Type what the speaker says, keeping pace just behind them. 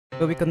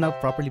So we can now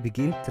properly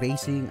begin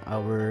tracing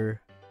our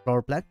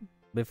floor plan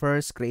by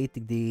first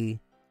creating the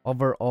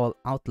overall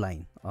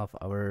outline of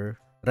our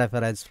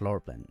reference floor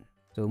plan.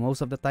 So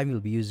most of the time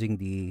we'll be using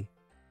the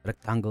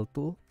rectangle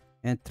tool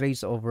and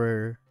trace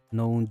over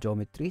known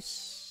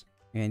geometries.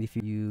 And if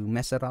you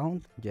mess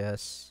around,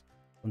 just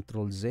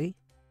Control Z.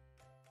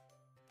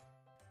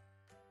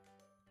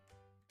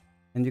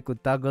 And you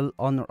could toggle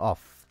on or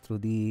off through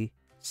the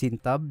scene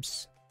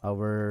tabs,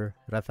 our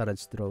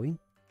reference drawing.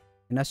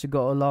 And as you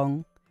go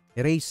along,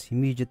 erase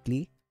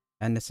immediately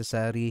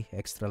unnecessary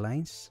extra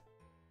lines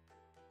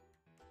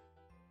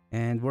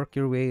and work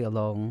your way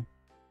along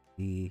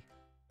the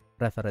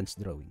reference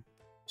drawing,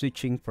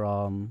 switching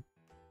from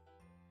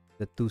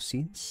the two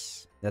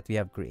scenes that we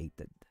have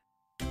created.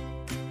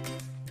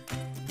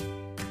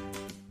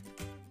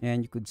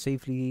 And you could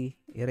safely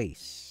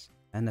erase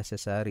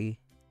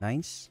unnecessary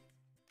lines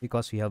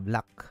because we have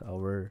locked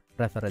our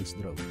reference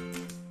drawing.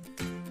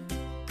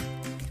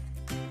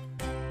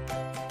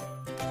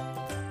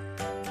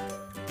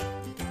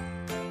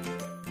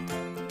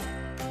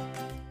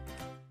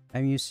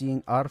 I'm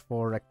using R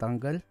for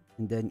rectangle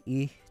and then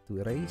E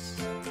to erase.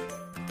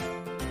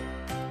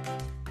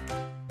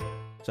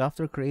 So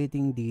after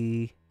creating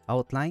the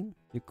outline,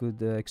 you could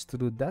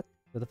extrude that.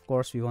 But of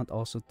course, we want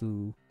also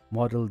to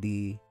model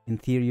the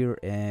interior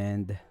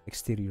and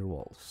exterior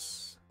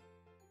walls.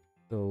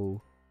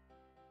 So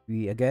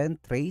we again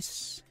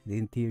trace the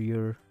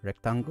interior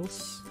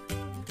rectangles.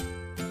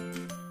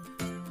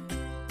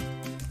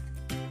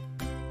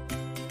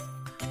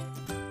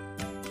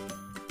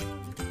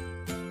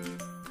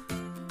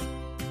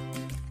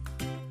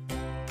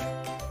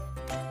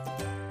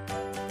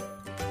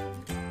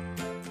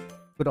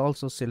 Could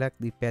also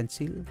select the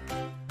pencil.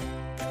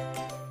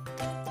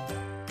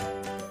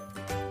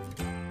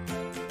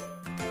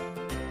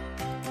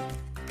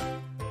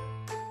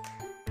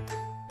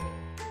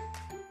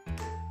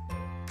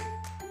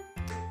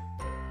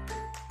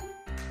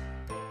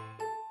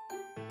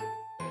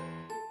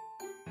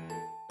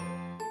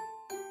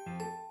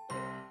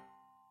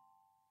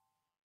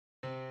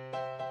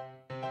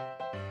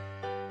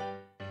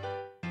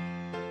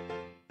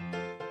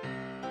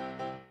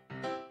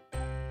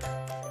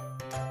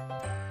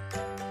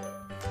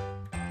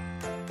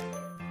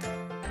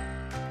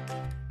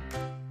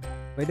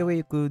 By the way,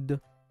 you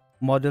could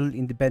model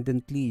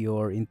independently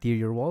your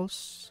interior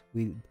walls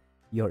with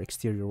your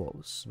exterior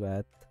walls,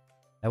 but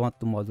I want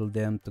to model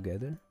them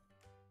together.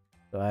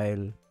 So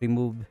I'll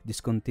remove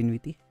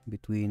discontinuity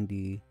between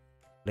the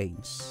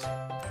planes.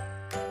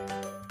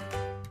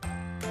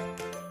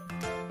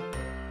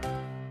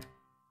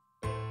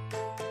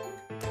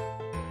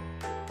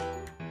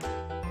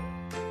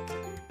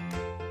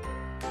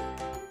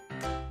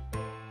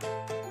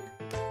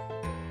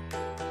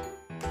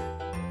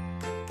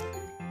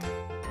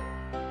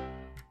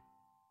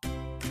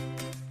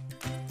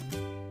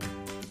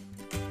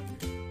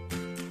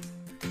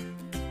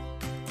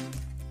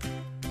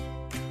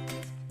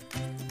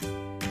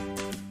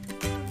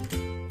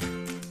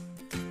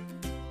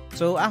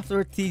 So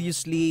after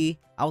tediously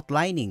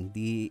outlining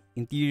the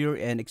interior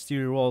and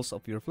exterior walls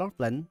of your floor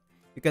plan,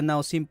 you can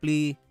now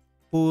simply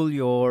pull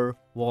your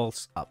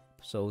walls up.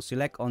 So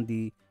select on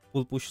the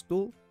pull push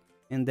tool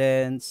and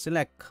then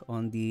select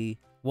on the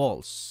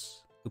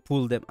walls to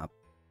pull them up.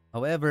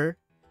 However,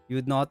 you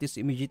would notice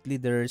immediately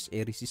there's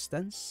a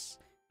resistance,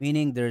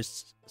 meaning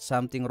there's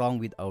something wrong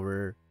with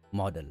our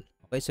model.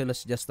 Okay, so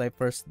let's just type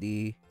first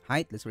the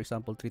height. Let's, for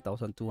example,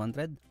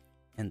 3,200.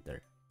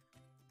 Enter.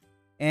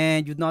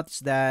 And you notice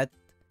that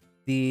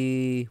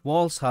the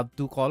walls have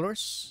two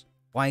colors,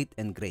 white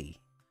and gray.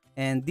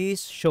 And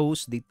this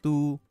shows the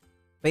two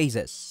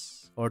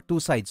faces or two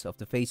sides of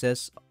the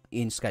faces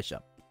in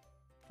SketchUp.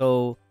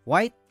 So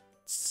white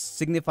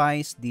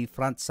signifies the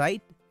front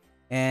side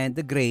and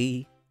the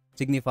gray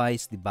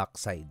signifies the back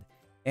side.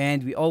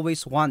 And we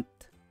always want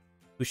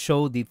to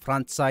show the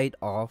front side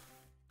of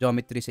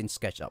geometries in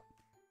SketchUp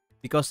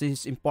because this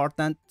is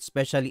important,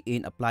 especially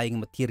in applying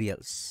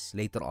materials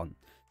later on.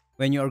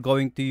 When you are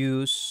going to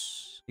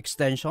use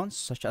extensions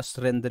such as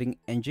rendering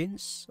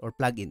engines or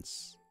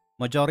plugins,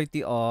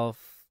 majority of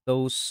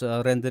those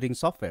rendering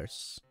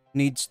softwares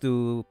needs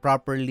to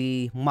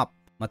properly map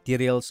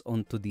materials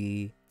onto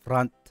the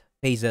front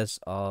faces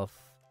of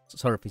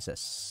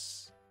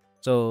surfaces.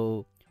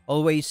 So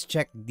always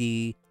check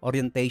the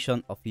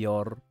orientation of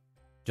your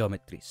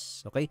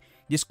geometries. Okay,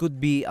 this could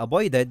be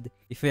avoided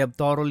if we have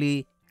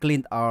thoroughly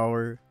cleaned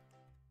our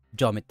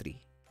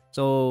geometry.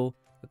 So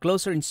a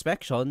closer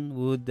inspection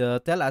would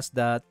tell us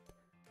that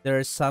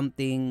there's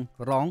something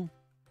wrong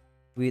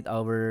with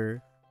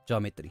our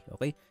geometry.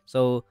 Okay,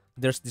 so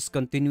there's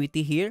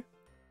discontinuity here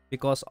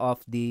because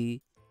of the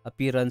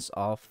appearance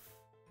of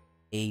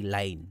a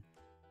line.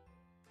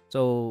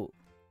 So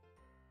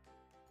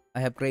I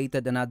have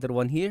created another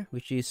one here,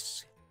 which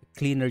is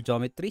cleaner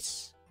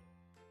geometries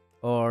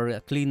or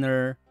a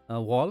cleaner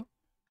wall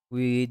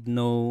with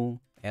no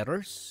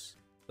errors.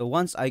 So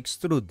once I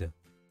extrude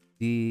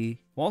the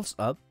walls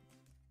up,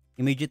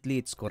 immediately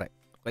it's correct.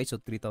 Okay, so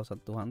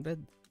 3,200,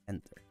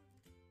 enter.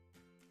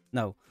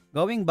 Now,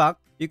 Going back,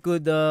 you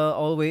could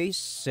always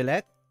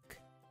select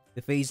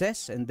the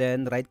faces and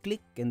then right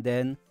click and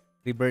then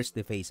reverse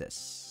the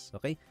faces.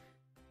 Okay.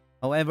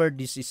 However,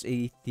 this is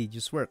a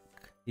tedious work,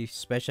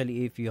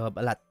 especially if you have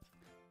a lot.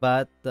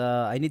 But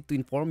I need to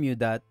inform you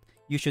that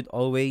you should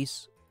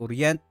always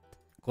orient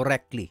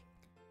correctly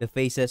the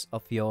faces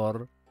of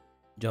your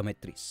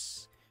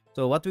geometries.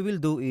 So what we will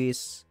do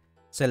is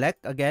select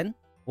again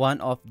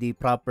one of the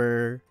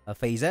proper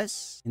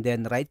faces and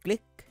then right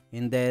click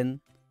and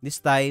then this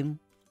time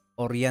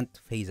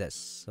orient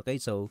faces. Okay,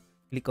 so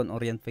click on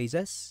orient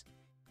faces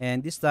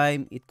and this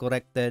time it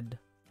corrected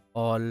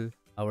all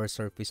our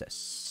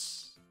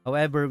surfaces.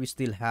 However, we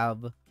still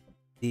have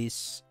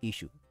this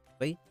issue.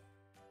 Okay,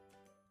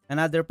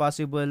 another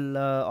possible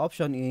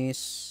option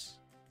is,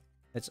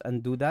 let's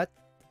undo that.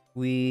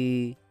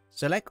 We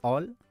select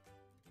all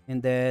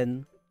and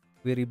then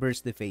we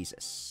reverse the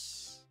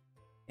faces.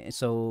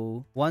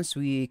 So once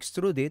we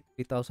extrude it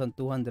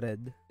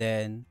 3200,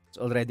 then it's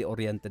already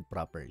oriented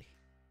properly.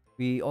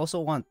 We also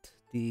want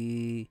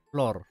the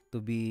floor to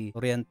be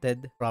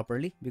oriented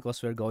properly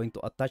because we're going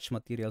to attach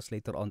materials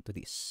later on to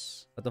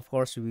this. But of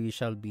course, we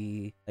shall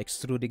be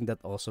extruding that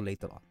also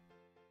later on.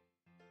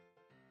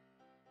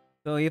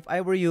 So if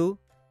I were you,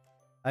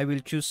 I will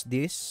choose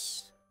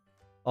this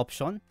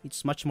option.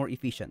 It's much more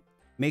efficient.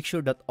 Make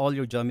sure that all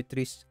your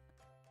geometries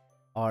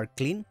are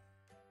clean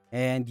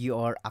and you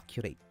are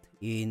accurate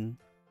in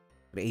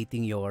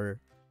creating your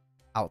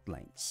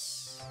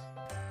outlines.